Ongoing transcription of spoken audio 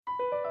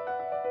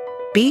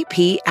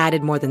BP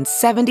added more than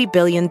 $70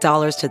 billion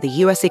to the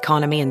U.S.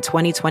 economy in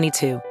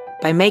 2022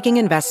 by making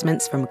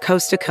investments from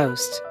coast to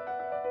coast.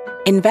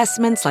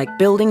 Investments like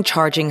building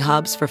charging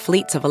hubs for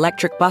fleets of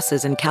electric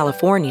buses in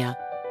California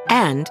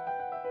and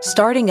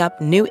starting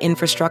up new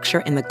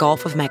infrastructure in the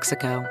Gulf of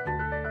Mexico.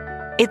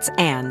 It's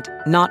and,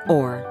 not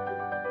or.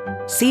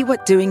 See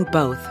what doing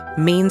both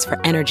means for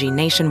energy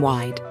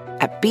nationwide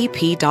at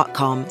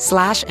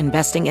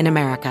bp.com/investing in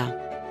America.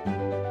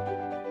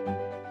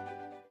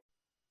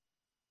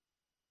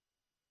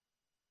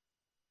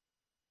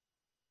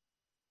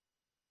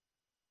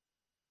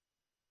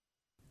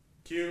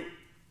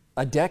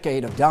 A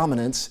decade of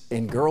dominance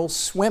in girls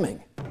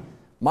swimming.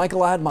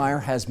 Michael Admire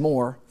has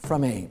more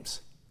from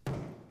Ames.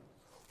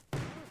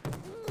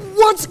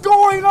 What's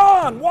going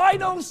on? Why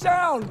no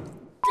sound?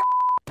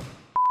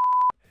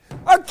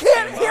 I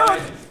can't hear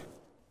it.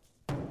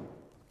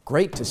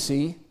 Great to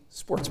see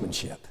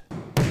sportsmanship.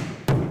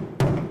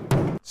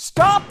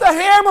 Stop the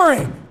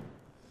hammering!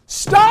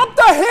 Stop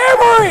the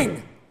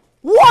hammering!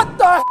 What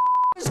the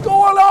is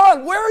going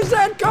on? Where is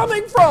that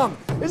coming from?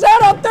 Is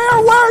that up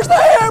there? Where's the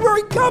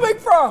hammering coming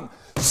from?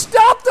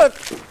 Stop the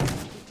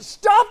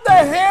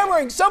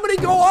hammering! Somebody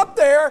go up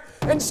there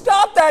and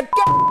stop that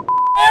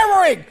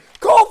hammering!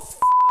 Call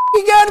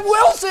Ed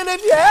Wilson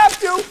if you have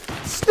to.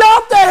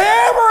 Stop the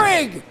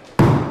hammering!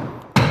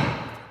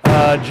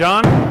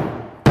 John,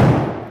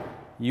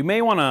 you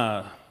may want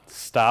to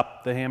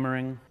stop the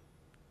hammering.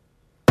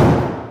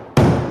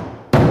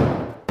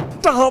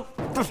 Stop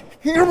the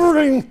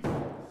hammering!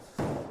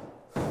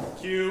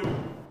 Cue.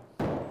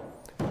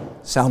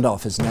 Sound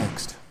Off is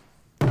next.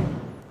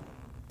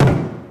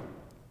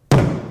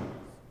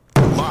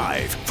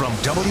 Live from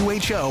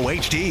WHO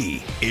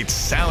HD, it's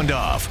Sound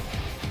Off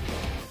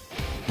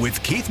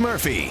with Keith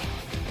Murphy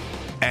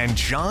and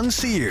John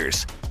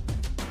Sears,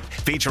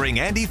 featuring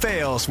Andy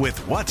Fales with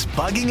What's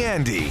Bugging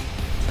Andy.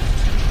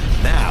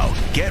 Now,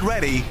 get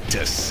ready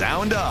to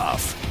sound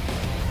off.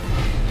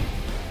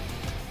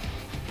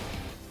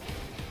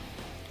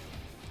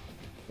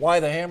 Why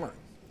the hammering?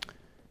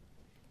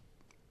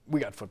 We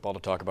got football to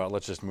talk about.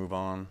 Let's just move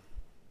on.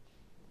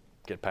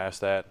 Get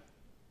past that.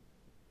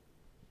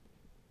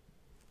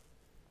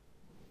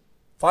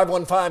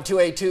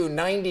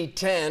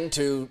 515-282-9010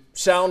 to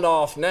Sound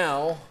Off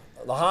now.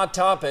 The hot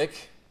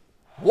topic.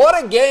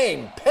 What a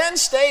game! Penn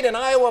State and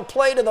Iowa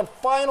play to the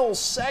final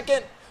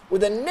second with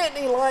the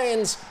Nittany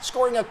Lions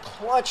scoring a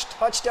clutch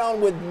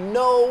touchdown with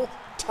no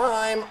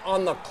time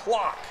on the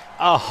clock.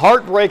 A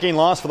heartbreaking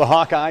loss for the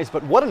Hawkeyes,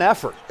 but what an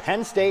effort.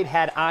 Penn State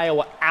had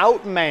Iowa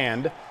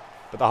outmanned,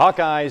 but the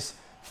Hawkeyes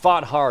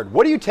fought hard.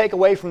 What do you take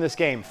away from this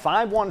game?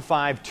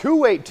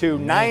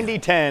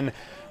 515-282-9010.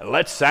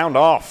 Let's sound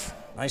off.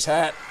 Nice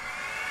hat.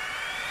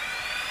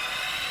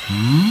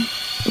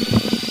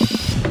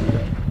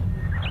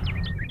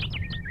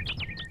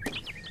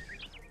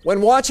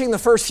 When watching the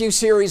first few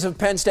series of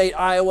Penn State,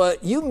 Iowa,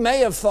 you may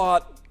have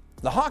thought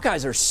the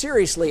Hawkeyes are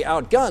seriously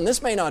outgunned.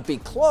 This may not be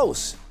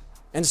close.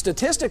 And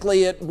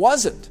statistically, it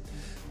wasn't.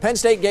 Penn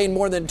State gained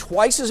more than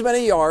twice as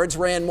many yards,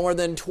 ran more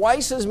than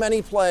twice as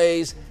many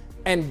plays,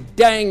 and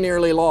dang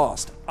nearly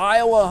lost.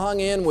 Iowa hung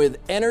in with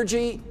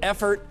energy,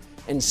 effort,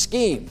 and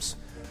schemes.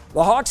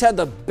 The Hawks had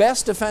the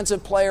best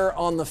defensive player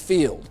on the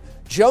field.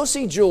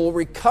 Josie Jewell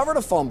recovered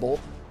a fumble,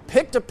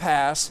 picked a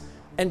pass,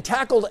 and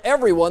tackled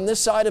everyone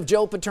this side of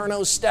Joe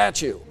Paterno's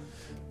statue.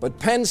 But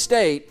Penn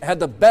State had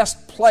the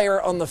best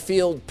player on the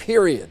field,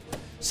 period.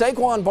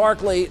 Saquon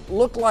Barkley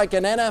looked like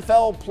an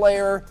NFL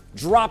player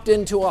dropped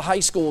into a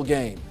high school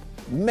game.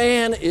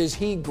 Man, is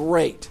he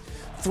great.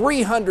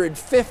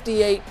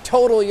 358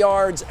 total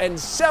yards and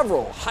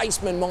several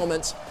Heisman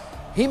moments.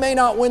 He may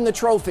not win the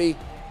trophy,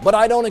 but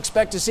I don't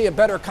expect to see a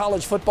better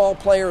college football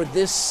player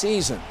this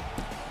season.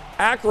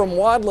 Akram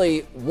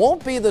Wadley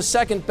won't be the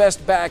second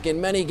best back in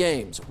many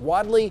games.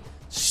 Wadley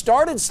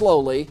started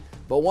slowly,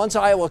 but once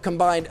Iowa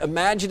combined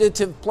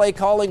imaginative play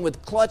calling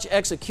with clutch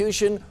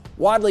execution,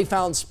 Wadley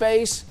found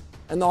space,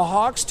 and the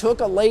Hawks took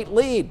a late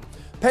lead.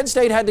 Penn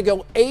State had to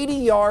go 80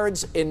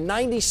 yards in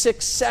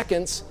 96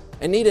 seconds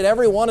and needed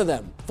every one of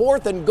them.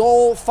 4th and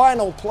goal,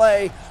 final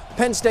play.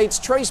 Penn State's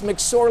Trace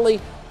McSorley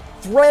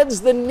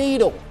threads the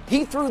needle.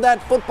 He threw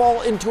that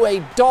football into a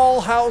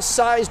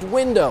dollhouse-sized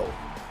window.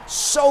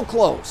 So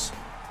close.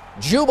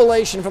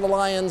 Jubilation for the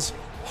Lions,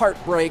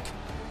 heartbreak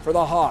for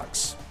the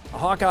Hawks. The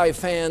Hawkeye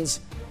fans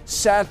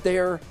sat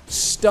there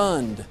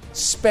stunned,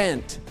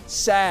 spent,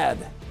 sad.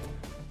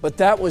 But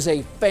that was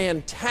a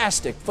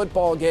fantastic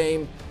football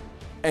game,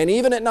 and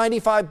even at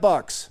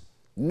 $95,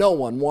 no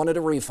one wanted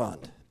a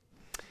refund.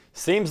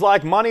 Seems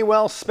like money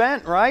well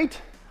spent, right?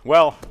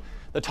 Well,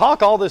 the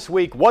talk all this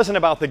week wasn't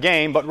about the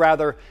game, but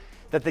rather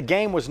that the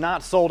game was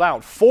not sold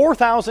out.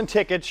 4,000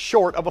 tickets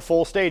short of a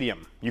full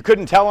stadium. You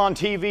couldn't tell on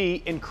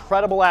TV,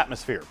 incredible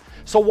atmosphere.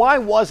 So why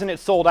wasn't it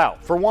sold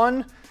out? For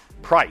one,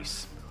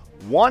 price.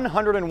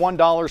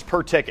 $101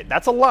 per ticket.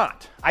 That's a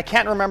lot. I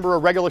can't remember a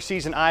regular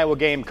season Iowa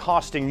game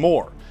costing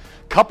more.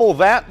 Couple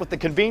that with the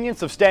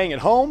convenience of staying at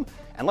home,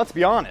 and let's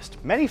be honest,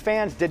 many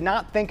fans did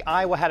not think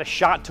Iowa had a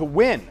shot to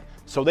win,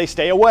 so they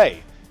stay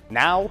away.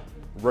 Now,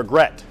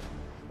 regret.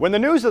 When the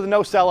news of the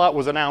no sellout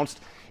was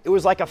announced, it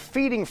was like a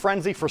feeding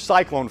frenzy for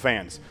Cyclone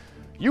fans.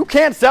 You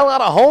can't sell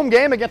out a home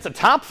game against a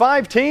top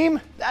 5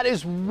 team? That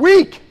is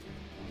weak.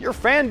 Your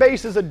fan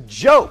base is a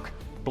joke.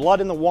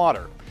 Blood in the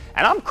water.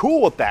 And I'm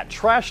cool with that.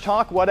 Trash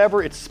talk,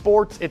 whatever. It's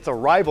sports. It's a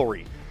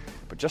rivalry.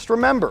 But just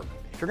remember,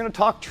 if you're going to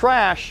talk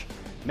trash,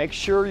 make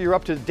sure you're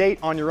up to date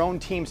on your own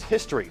team's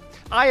history.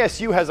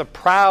 ISU has a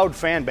proud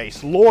fan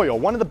base, loyal,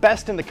 one of the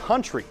best in the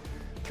country.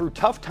 Through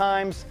tough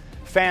times,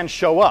 fans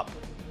show up,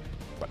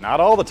 but not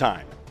all the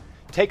time.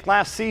 Take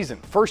last season,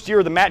 first year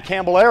of the Matt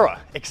Campbell era.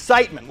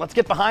 Excitement, let's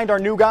get behind our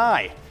new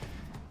guy.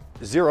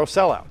 0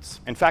 sellouts.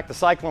 In fact, the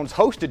Cyclones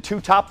hosted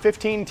 2 top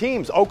 15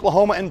 teams,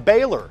 Oklahoma and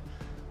Baylor.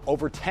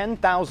 Over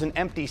 10,000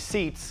 empty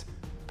seats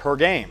per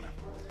game.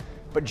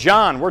 But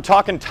John, we're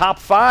talking top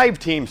 5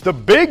 teams, the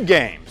big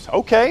games.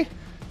 Okay,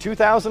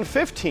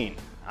 2015,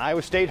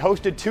 Iowa State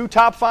hosted 2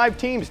 top 5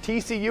 teams,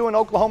 TCU and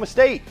Oklahoma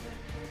State.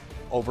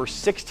 Over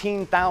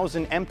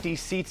 16,000 empty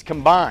seats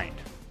combined.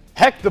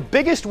 Heck, the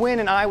biggest win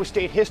in Iowa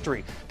State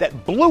history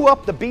that blew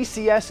up the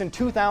BCS in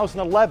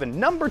 2011,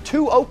 number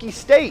 2 Okie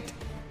State,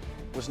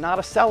 was not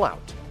a sellout.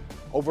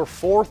 Over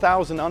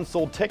 4,000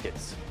 unsold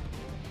tickets.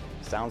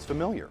 Sounds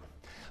familiar.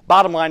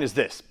 Bottom line is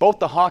this, both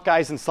the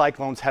Hawkeyes and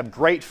Cyclones have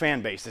great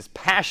fan bases,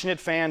 passionate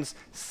fans,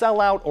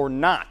 sellout or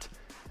not.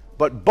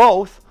 But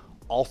both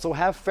also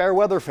have fair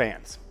weather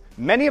fans.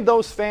 Many of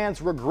those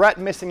fans regret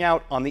missing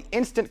out on the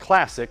instant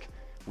classic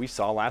we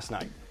saw last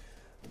night.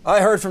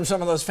 I heard from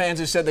some of those fans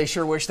who said they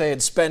sure wish they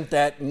had spent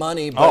that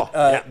money.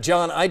 But,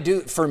 John, I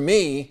do, for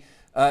me,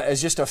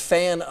 as just a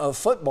fan of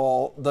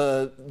football,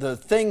 the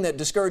thing that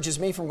discourages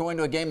me from going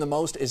to a game the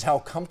most is how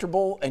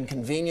comfortable and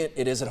convenient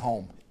it is at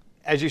home.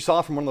 As you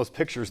saw from one of those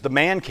pictures, the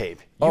man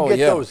cave. You get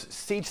those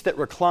seats that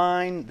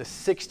recline, the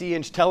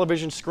 60-inch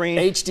television screen.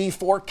 HD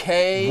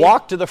 4K.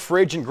 Walk to the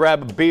fridge and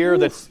grab a beer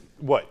that's,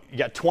 what, you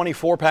got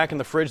 24-pack in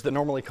the fridge that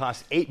normally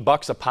costs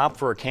 $8 a pop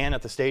for a can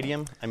at the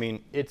stadium. I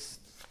mean, it's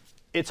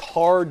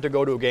hard to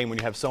go to a game when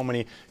you have so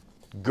many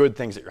good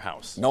things at your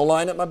house. No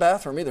line at my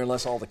bathroom either,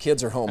 unless all the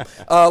kids are home.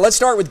 Let's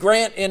start with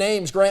Grant in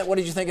Ames. Grant, what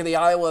did you think of the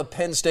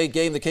Iowa-Penn State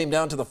game that came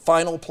down to the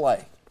final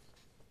play?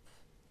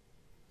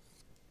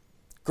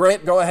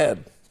 Grant, go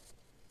ahead.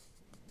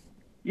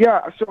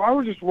 Yeah, so I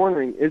was just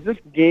wondering, is this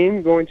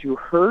game going to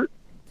hurt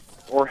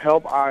or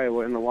help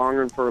Iowa in the long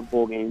run for a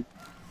bowl game?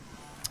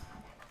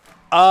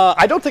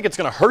 I don't think it's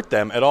going to hurt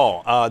them at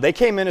all. They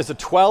came in as a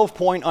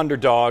 12-point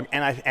underdog,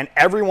 and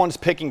everyone's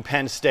picking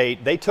Penn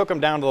State. They took them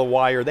down to the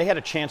wire. They had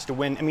a chance to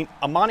win. I mean,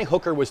 Amani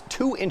Hooker was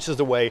 2 inches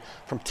away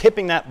from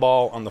tipping that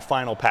ball on the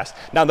final pass.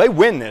 Now, they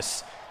win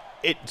this.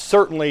 It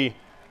certainly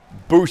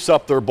boosts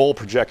up their bowl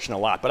projection a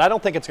lot, but I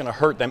don't think it's going to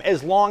hurt them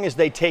as long as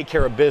they take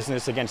care of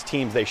business against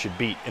teams they should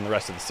beat in the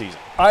rest of the season.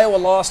 Iowa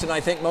lost, and I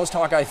think most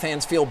Hawkeye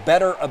fans feel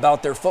better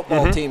about their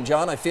football team,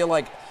 John. I feel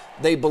like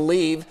they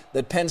believe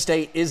that Penn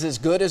State is as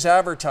good as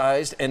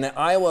advertised and that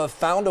Iowa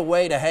found a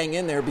way to hang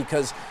in there,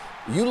 because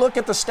you look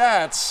at the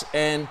stats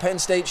and Penn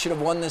State should have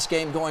won this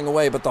game going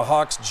away, but the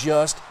Hawks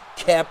just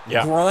kept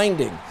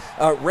grinding.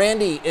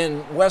 Randy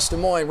in West Des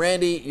Moines.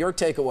 Randy, your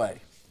takeaway.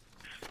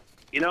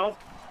 You know,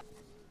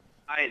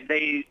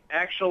 the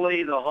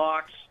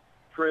Hawks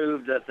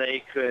proved that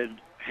they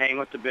could hang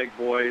with the big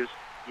boys.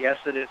 Yes,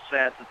 it is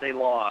sad that they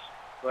lost,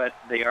 but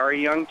they are a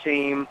young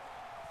team.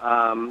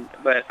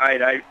 But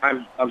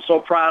I'm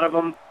so proud of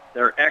them.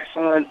 They're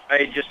excellent.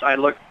 I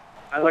look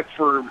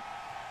for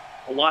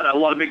a lot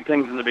of big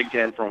things in the Big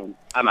Ten from them.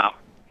 I'm out.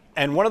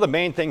 And one of the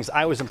main things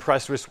I was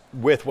impressed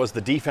with was the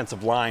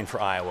defensive line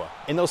for Iowa.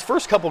 In those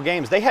first couple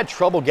games, they had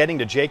trouble getting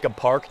to Jacob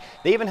Park.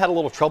 They even had a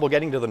little trouble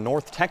getting to the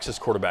North Texas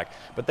quarterback.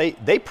 But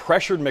they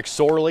pressured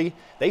McSorley.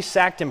 They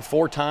sacked him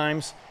 4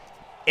 times.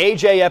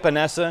 A.J.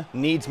 Epinesa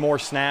needs more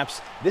snaps.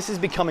 This is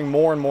becoming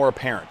more and more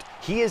apparent.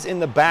 He is in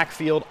the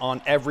backfield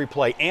on every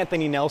play.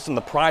 Anthony Nelson,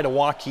 the pride of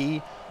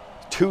Waukee,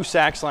 2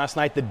 sacks last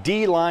night. The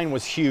D-line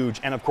was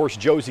huge. And, of course,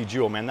 Josie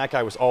Jewell, man, that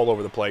guy was all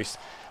over the place.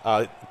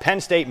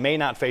 Penn State may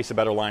not face a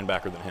better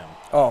linebacker than him.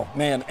 Oh,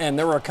 man, and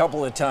there were a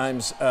couple of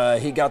times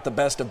he got the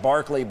best of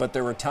Barkley, but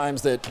there were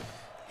times that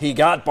he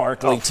got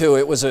Barkley, too.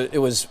 It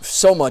was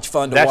so much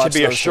fun to watch. That should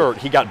be a shirt.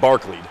 He got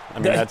Barkleyed. I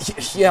mean,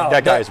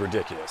 that guy is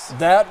ridiculous.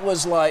 That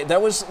was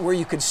where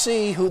you could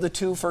see who the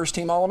 2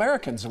 first-team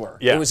All-Americans were.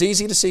 Yeah. It was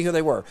easy to see who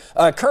they were.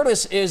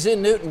 Curtis is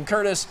in Newton.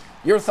 Curtis,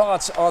 your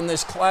thoughts on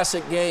this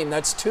classic game?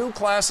 That's 2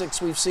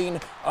 classics we've seen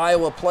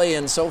Iowa play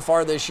in so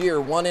far this year,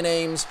 one in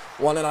Ames,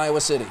 one in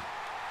Iowa City.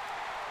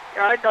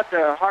 Yeah, I thought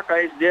the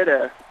Hawkeyes did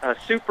a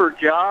super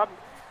job,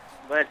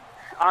 but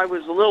I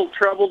was a little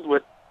troubled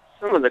with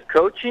some of the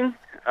coaching.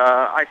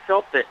 I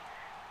felt that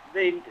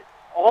they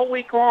all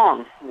week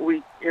long,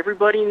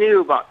 everybody knew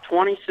about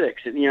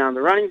 26. You know,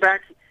 the running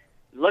back,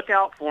 look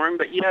out for him.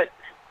 But yet,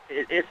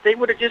 if they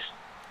would have just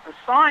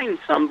assigned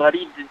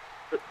somebody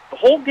the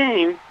whole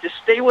game, just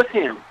stay with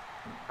him.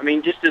 I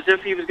mean, just as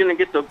if he was going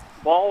to get the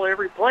ball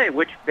every play,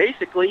 which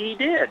basically he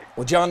did.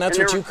 Well, John, that's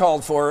what you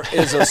called for,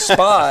 is a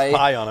spy.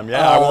 Spy on him,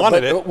 yeah. I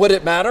wanted it. Would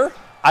it matter?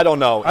 I don't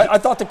know. I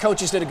thought the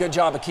coaches did a good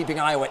job of keeping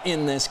Iowa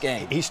in this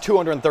game. He's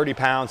 230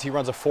 pounds. He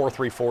runs a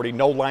 4.340.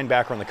 No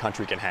linebacker in the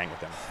country can hang with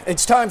him.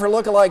 It's time for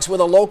lookalikes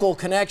with a local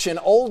connection.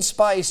 Old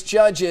Spice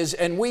judges,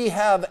 and we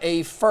have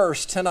a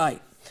first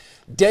tonight.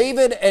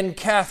 David and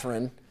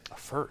Catherine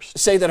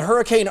say that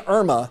Hurricane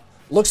Irma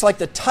looks like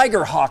the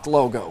Tiger Hawk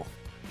logo.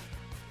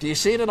 Do you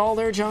see it at all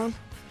there, John?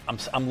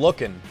 I'm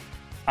looking.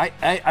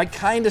 I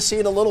kind of see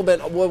it a little bit.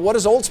 What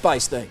does Old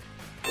Spice think?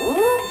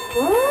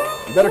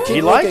 You better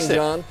keep looking,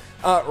 John.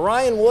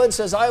 Ryan Wood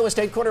says Iowa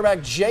State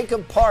quarterback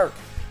Jacob Park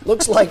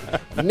looks like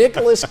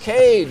Nicolas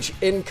Cage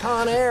in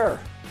Con Air.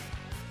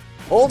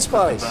 Old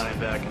Spice. Put the bunny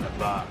back in the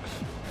box.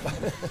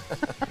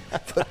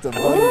 Put the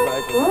bunny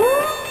back in the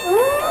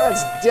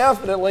box. That's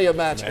definitely a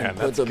match.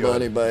 Put the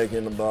bunny back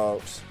in the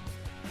box.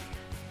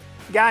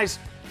 Guys,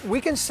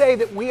 we can say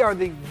that we are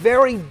the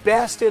very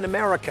best in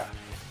America.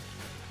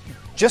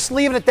 Just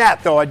leave it at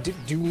that, though.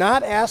 Do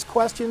not ask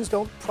questions.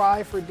 Don't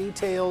pry for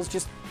details.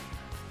 Just,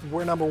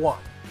 we're number one.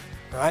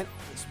 All right?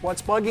 It's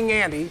What's Bugging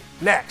Andy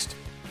next.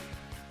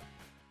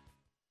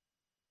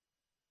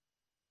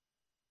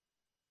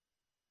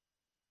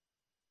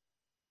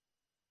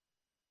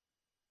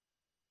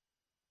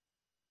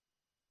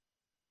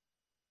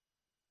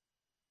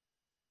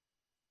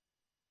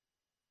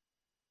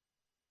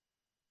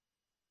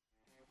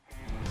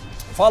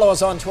 Follow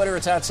us on Twitter.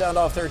 It's at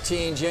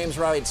SoundOff13. James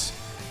writes,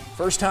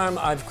 first time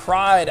I've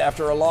cried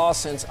after a loss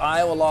since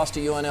Iowa lost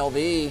to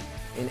UNLV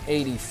in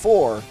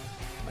 '84.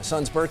 My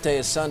son's birthday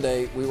is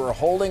Sunday. We were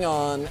holding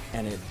on,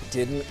 and it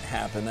didn't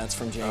happen. That's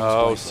from James.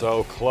 Oh, Blakely.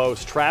 so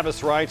close.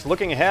 Travis writes,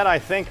 looking ahead, I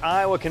think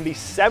Iowa can be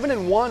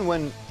 7-1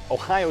 when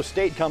Ohio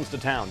State comes to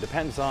town.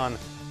 Depends on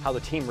how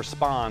the team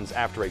responds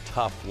after a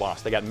tough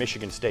loss. They got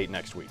Michigan State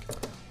next week.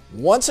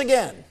 Once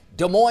again,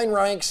 Des Moines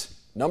ranks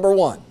number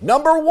one.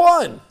 Number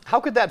one! How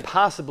could that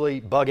possibly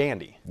bug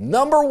Andy?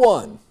 Number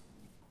one.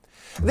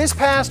 This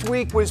past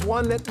week was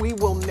one that we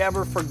will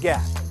never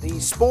forget. The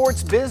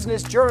Sports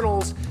Business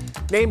Journals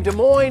named Des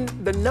Moines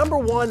the number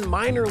one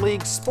minor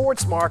league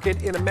sports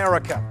market in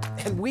America.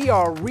 And we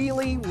are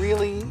really,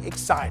 really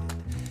excited.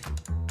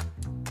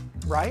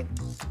 Right?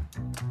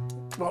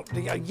 Well,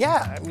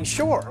 yeah, I mean,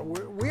 sure.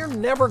 We're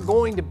never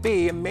going to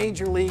be a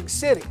major league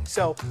city.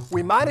 So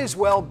we might as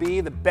well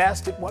be the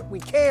best at what we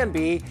can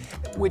be,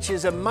 which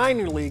is a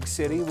minor league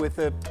city with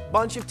a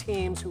bunch of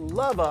teams who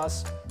love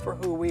us for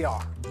who we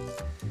are.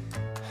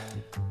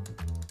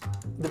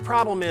 The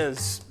problem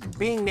is,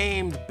 being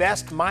named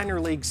best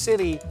minor league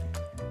city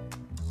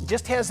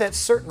just has that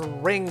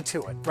certain ring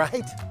to it,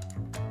 right?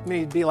 I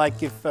mean, it'd be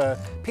like if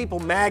People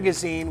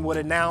magazine would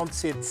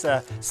announce its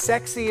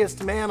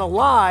sexiest man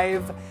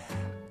alive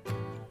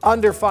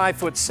under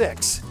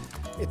 5'6".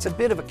 It's a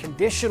bit of a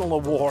conditional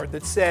award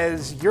that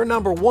says you're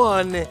number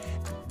one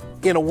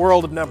in a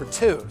world of number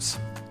twos.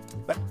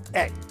 But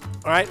hey,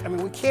 all right, I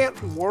mean, we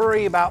can't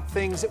worry about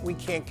things that we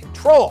can't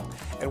control.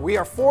 And we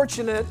are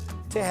fortunate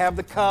to have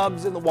the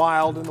Cubs and the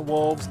Wild and the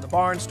Wolves and the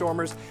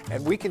Barnstormers,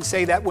 and we can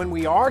say that when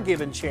we are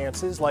given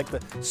chances like the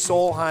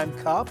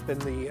Solheim Cup and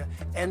the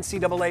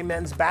NCAA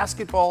men's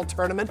basketball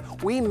tournament,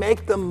 we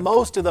make the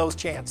most of those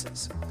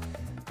chances.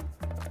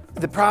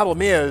 The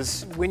problem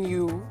is when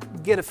you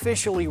get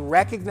officially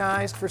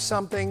recognized for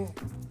something,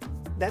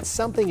 that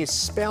something is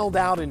spelled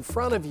out in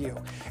front of you.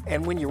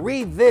 And when you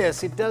read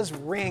this, it does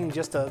ring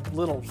just a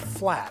little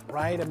flat,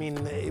 right? I mean,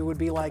 it would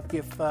be like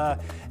if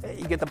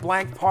you get the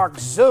Blank Park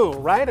Zoo,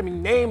 right? I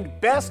mean, named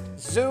best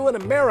zoo in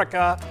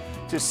America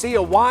to see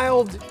a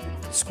wild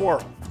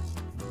squirrel.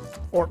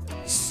 Or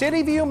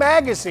City View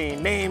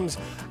magazine names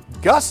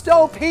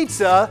Gusto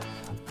Pizza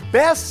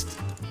best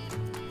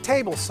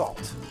table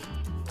salt.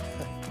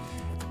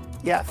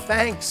 Yeah,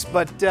 thanks,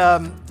 but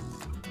never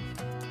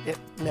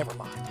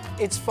mind.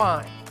 It's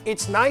fine.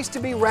 It's nice to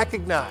be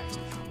recognized.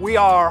 We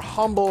are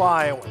humble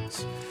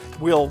Iowans.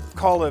 We'll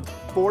call a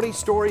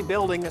 40-story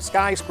building a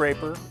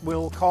skyscraper.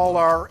 We'll call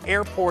our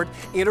airport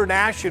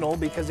international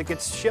because it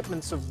gets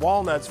shipments of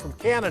walnuts from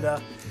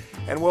Canada.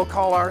 And we'll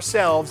call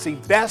ourselves the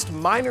best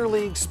minor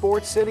league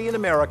sports city in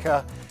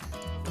America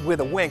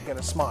with a wink and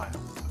a smile.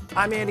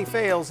 I'm Andy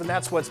Fales, and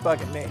that's what's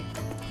bugging me.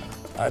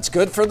 That's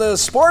good for the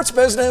sports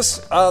business.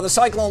 The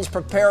Cyclones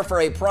prepare for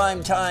a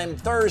primetime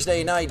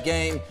Thursday night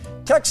game.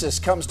 Texas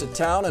comes to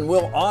town, and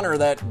we'll honor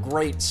that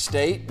great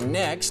state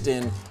next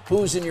in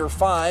Who's in Your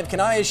Five. Can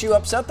ISU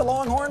upset the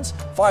Longhorns?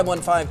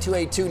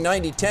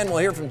 515-282-9010. We'll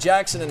hear from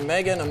Jackson and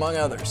Megan, among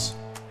others.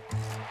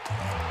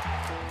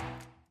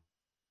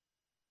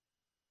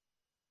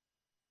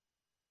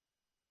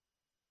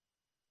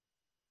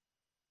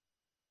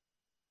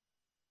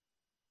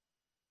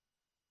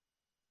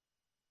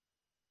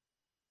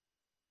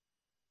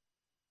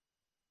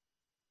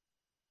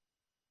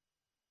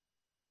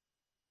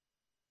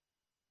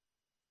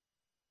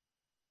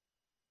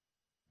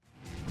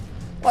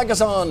 Like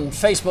us on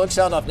Facebook,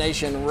 Sound Off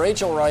Nation.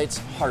 Rachel writes,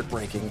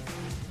 heartbreaking.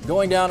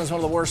 Going down as one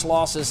of the worst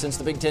losses since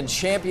the Big Ten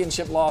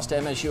championship loss to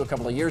MSU a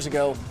couple of years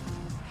ago.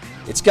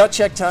 It's gut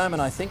check time,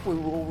 and I think we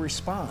will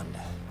respond.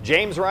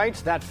 James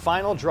writes, that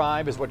final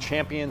drive is what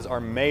champions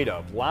are made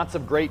of. Lots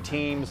of great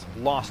teams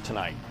lost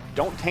tonight.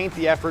 Don't taint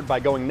the effort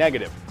by going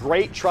negative.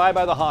 Great try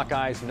by the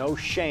Hawkeyes. No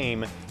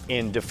shame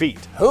in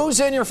defeat. Who's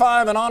in your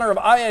 5 in honor of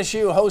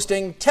ISU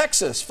hosting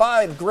Texas?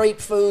 5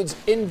 great foods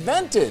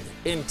invented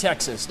in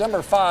Texas.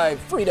 Number 5,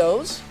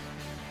 Fritos.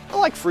 I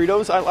like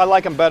Fritos. I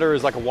like them better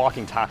as like a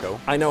walking taco.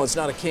 I know it's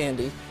not a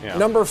candy. Yeah.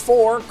 Number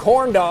 4,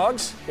 corn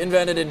dogs,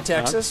 invented in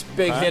Texas.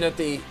 Big hit at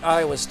the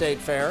Iowa State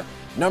Fair.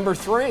 Number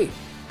 3,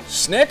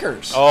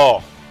 Snickers.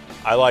 Oh,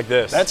 I like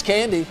this. That's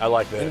candy. I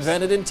like this.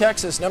 Invented in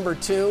Texas. Number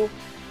 2,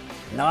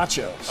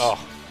 nachos. Oh,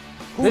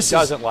 who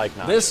doesn't like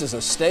nachos? This is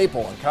a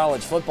staple in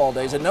college football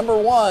days. And number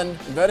 1,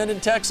 invented in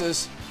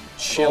Texas,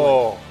 chili.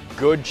 Oh,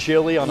 good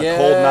chili on a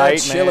cold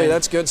night, chili. man.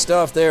 That's good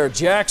stuff there.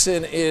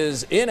 Jackson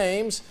is in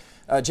Ames.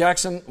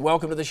 Jackson,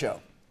 welcome to the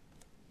show.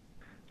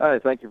 Hi,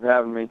 thank you for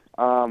having me.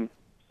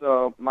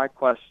 So my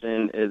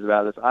question is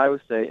about this Iowa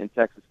State and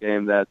Texas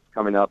game that's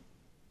coming up.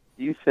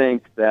 Do you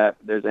think that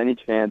there's any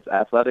chance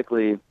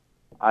athletically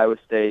Iowa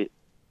State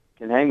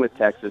can hang with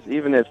Texas,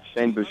 even if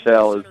Shane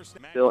Buechele is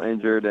still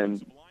injured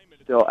and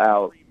still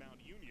out?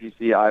 Do you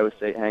see Iowa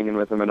State hanging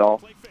with him at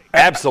all?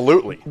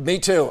 Absolutely. Me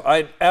too.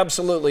 I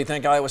absolutely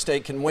think Iowa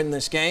State can win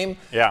this game.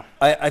 Yeah.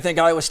 I think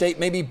Iowa State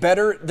may be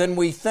better than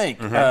we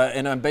think.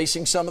 And I'm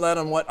basing some of that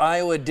on what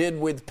Iowa did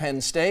with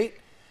Penn State.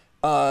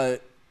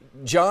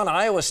 John,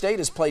 Iowa State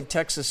has played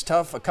Texas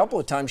tough a couple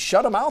of times,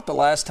 shut them out the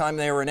last time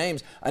they were in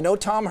Ames. I know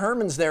Tom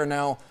Herman's there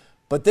now,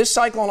 but this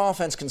Cyclone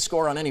offense can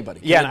score on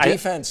anybody. Yeah, and the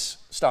defense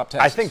stop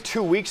Texas. I think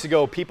 2 weeks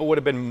ago people would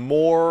have been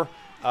more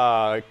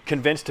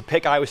convinced to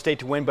pick Iowa State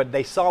to win, but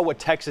they saw what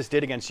Texas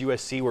did against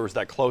USC, where it was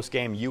that close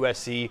game.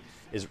 USC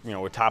is,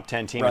 a top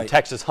 10 team, and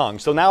Texas hung.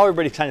 So now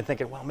everybody's kind of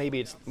thinking, well,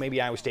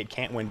 maybe Iowa State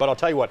can't win. But I'll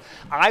tell you what,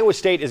 Iowa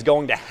State is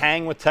going to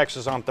hang with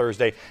Texas on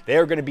Thursday. They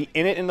are going to be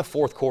in it in the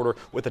fourth quarter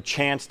with a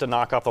chance to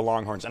knock off the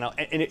Longhorns. And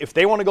if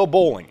they want to go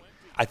bowling,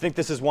 I think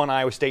this is one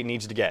Iowa State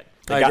needs to get.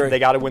 They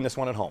got to win this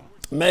one at home.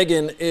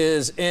 Megan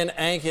is in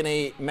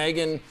Ankeny.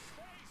 Megan,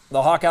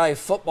 the Hawkeye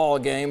football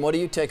game, what do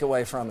you take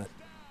away from it?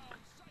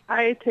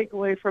 I take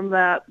away from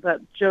that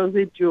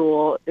Josie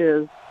Jewell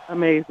is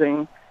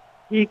amazing.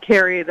 He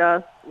carried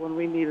us when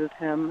we needed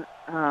him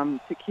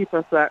to keep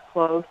us that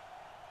close.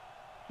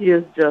 He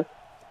is just,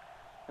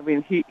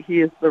 he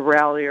is the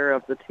rallier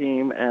of the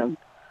team, and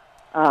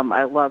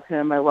I love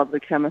him. I love the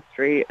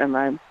chemistry, and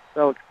I'm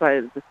so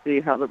excited to see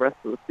how the rest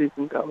of the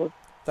season goes.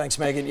 Thanks,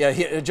 Megan.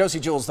 Yeah, Josie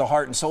Jewell's the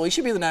heart and soul. He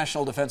should be the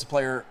National Defensive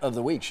Player of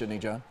the Week, shouldn't he,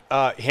 John?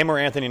 Him or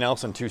Anthony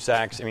Nelson, 2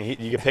 sacks. You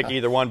can pick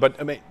either one. But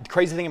the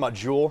crazy thing about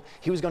Jewell,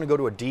 he was going to go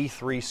to a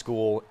D3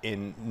 school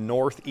in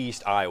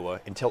northeast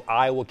Iowa until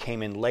Iowa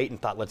came in late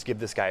and thought, let's give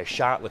this guy a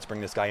shot. Let's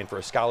bring this guy in for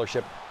a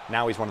scholarship.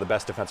 Now he's one of the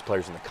best defensive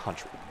players in the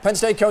country. Penn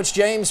State coach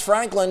James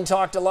Franklin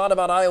talked a lot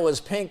about Iowa's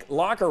pink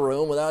locker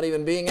room without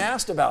even being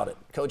asked about it.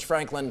 Coach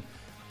Franklin,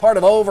 part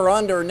of Over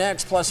Under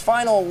next, plus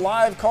final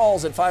live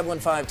calls at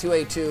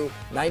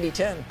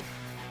 515-282-9010.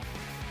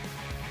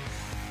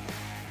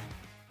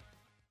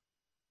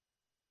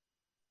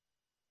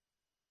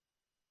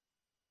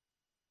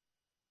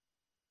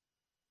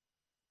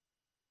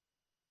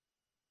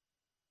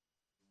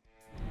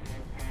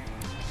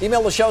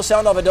 Email the show,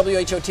 soundoff at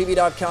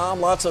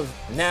WHOTV.com. Lots of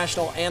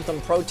national anthem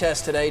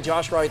protests today.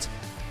 Josh writes,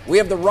 we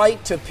have the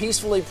right to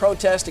peacefully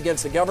protest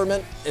against the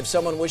government. If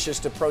someone wishes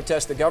to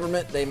protest the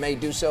government, they may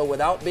do so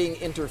without being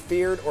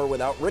interfered or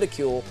without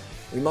ridicule.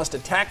 We must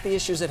attack the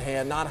issues at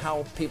hand, not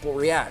how people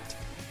react.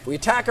 If we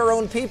attack our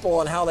own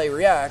people and how they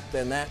react,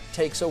 then that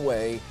takes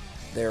away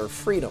their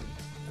freedom.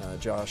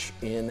 Josh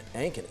in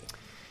Ankeny.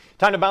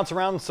 Time to bounce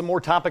around some more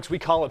topics. We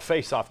call it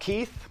Face Off.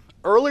 Keith,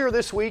 earlier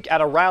this week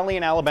at a rally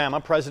in Alabama,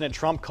 President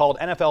Trump called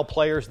NFL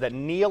players that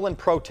kneel and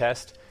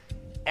protest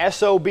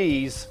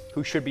SOBs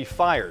who should be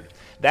fired.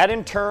 That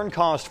in turn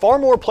caused far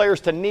more players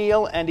to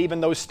kneel and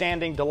even those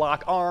standing to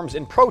lock arms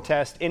in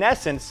protest, in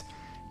essence,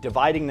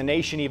 dividing the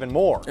nation even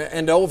more.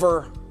 And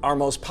over our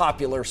most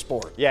popular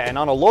sport. Yeah, and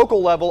on a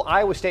local level,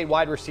 Iowa State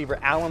wide receiver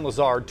Alan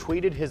Lazard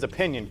tweeted his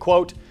opinion,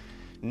 quote,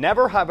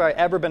 "Never have I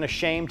ever been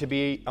ashamed to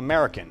be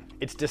American.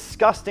 It's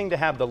disgusting to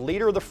have the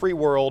leader of the free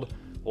world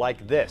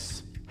like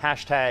this.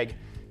 Hashtag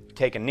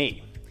take a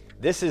knee."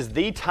 This is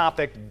the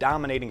topic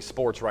dominating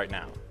sports right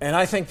now. And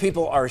I think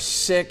people are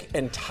sick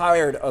and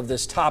tired of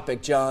this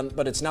topic, John,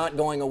 but it's not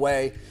going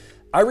away.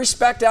 I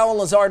respect Alan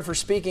Lazard for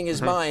speaking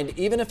his mind,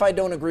 even if I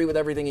don't agree with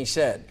everything he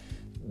said.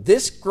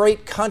 This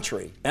great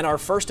country and our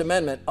First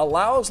Amendment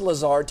allows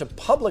Lazard to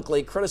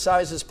publicly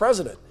criticize his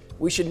president.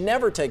 We should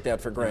never take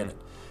that for granted.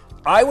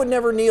 I would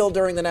never kneel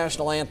during the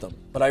national anthem,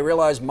 but I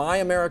realize my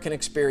American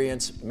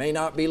experience may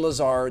not be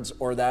Lazard's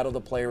or that of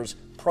the players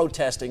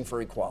protesting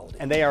for equality.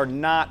 And they are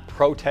not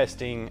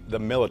protesting the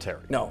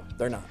military. No,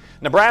 they're not.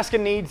 Nebraska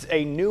needs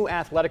a new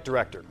athletic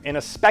director. In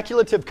a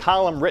speculative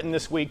column written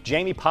this week,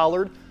 Jamie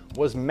Pollard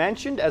was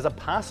mentioned as a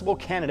possible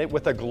candidate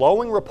with a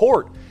glowing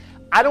report.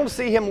 I don't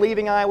see him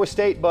leaving Iowa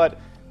State, but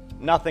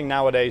nothing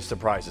nowadays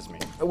surprises me.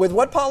 With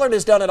what Pollard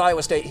has done at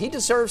Iowa State, he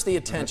deserves the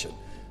attention.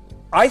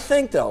 I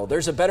think, though,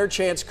 there's a better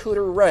chance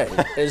Cooter Ray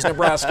is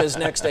Nebraska's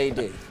next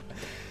AD.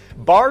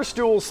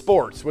 Barstool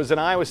Sports was in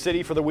Iowa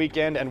City for the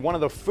weekend, and one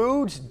of the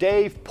foods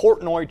Dave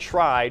Portnoy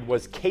tried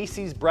was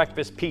Casey's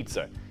Breakfast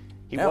Pizza.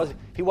 He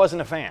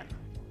wasn't a fan.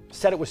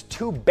 Said it was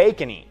too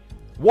bacony.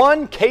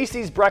 1,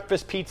 Casey's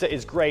Breakfast Pizza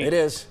is great. It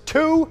is.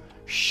 2,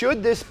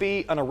 should this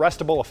be an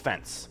arrestable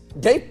offense?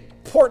 Dave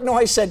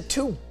Portnoy said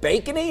too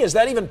bacony? Is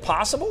that even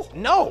possible?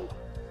 No.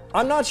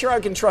 I'm not sure I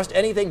can trust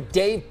anything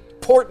Dave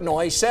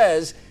Portnoy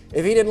says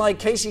if he didn't like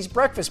Casey's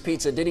Breakfast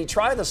Pizza. Did he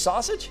try the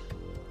sausage?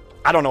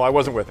 I don't know. I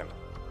wasn't with him.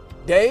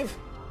 Dave,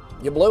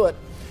 you blew it.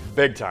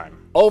 Big time.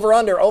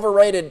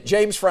 Overrated.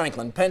 James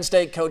Franklin, Penn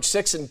State coach,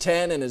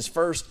 6-10 in his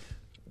first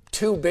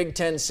 2 Big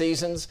Ten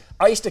seasons.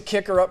 Iced a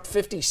kicker up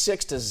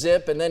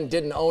 56-0 and then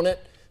didn't own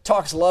it.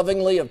 Talks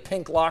lovingly of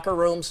pink locker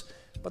rooms,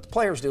 but the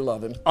players do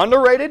love him.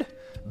 Underrated?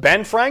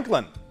 Ben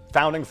Franklin,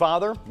 founding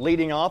father,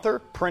 leading author,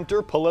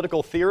 printer,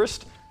 political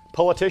theorist,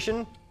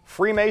 politician,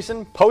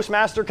 Freemason,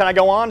 postmaster, can I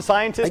go on?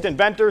 Scientist,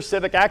 inventor,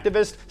 civic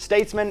activist,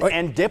 statesman,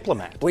 and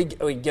diplomat. We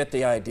get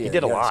the idea. He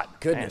did a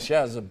lot. Goodness,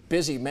 yeah, he's a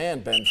busy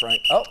man, Ben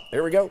Frank. Oh,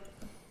 here we go.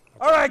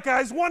 All right,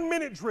 guys, 1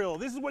 minute drill.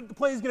 This is what the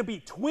play is going to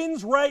be.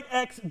 Twins right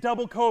X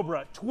double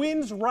cobra.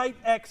 Twins right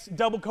X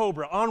double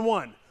cobra on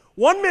 1.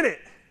 1 minute.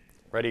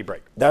 Ready,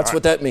 break. That's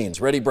what that means.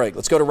 Ready, break.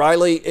 Let's go to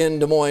Riley in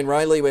Des Moines.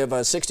 Riley, we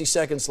have 60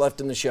 seconds left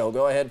in the show.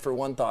 Go ahead for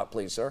one thought,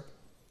 please, sir.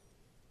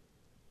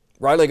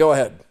 Riley, go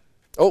ahead.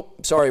 Oh,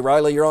 sorry,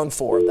 Riley, you're on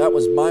 4. That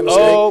was my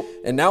mistake.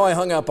 And now I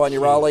hung up on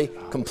you, Riley.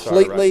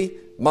 Completely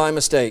my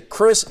mistake.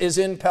 Chris is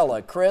in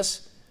Pella.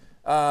 Chris,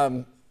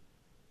 go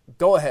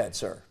ahead,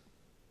 sir.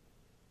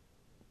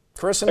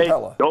 Chris in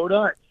Pella. Go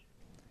Dutch.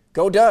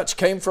 Go Dutch.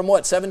 Came from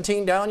what,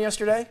 17 down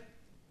yesterday?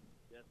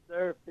 Yes,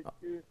 sir.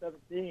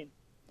 52-17.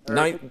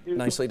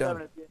 Nicely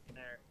done.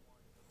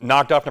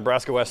 Knocked off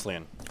Nebraska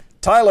Wesleyan.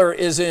 Tyler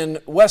is in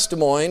West Des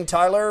Moines.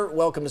 Tyler,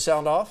 welcome to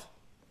Sound Off.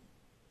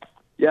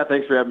 Yeah,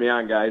 thanks for having me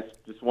on, guys.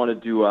 Just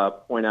wanted to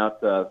point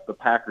out the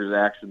Packers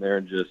action there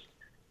and just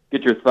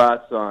get your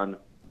thoughts on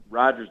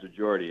Rodgers to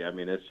Jordy. I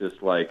mean, it's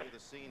just like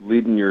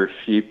leading your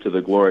sheep to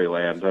the glory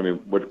land. I mean,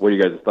 what are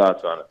you guys'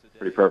 thoughts on it?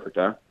 Pretty perfect,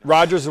 huh?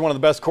 Rodgers is one of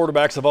the best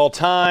quarterbacks of all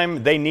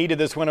time. They needed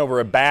this win over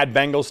a bad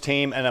Bengals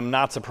team, and I'm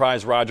not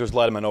surprised Rodgers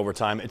led them in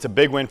overtime. It's a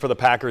big win for the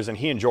Packers, and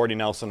he and Jordy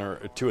Nelson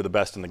are 2 of the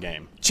best in the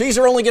game.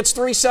 Cheeser only gets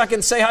 3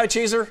 seconds. Say hi,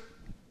 Cheeser.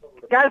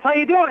 Guys, how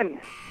you doing?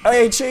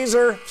 Hey,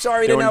 Cheeser.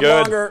 Sorry you didn't have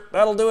good. longer.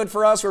 That'll do it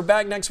for us. We're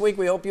back next week.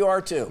 We hope you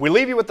are too. We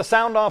leave you with the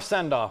Sound Off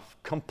Send Off.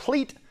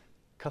 Complete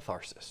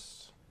catharsis.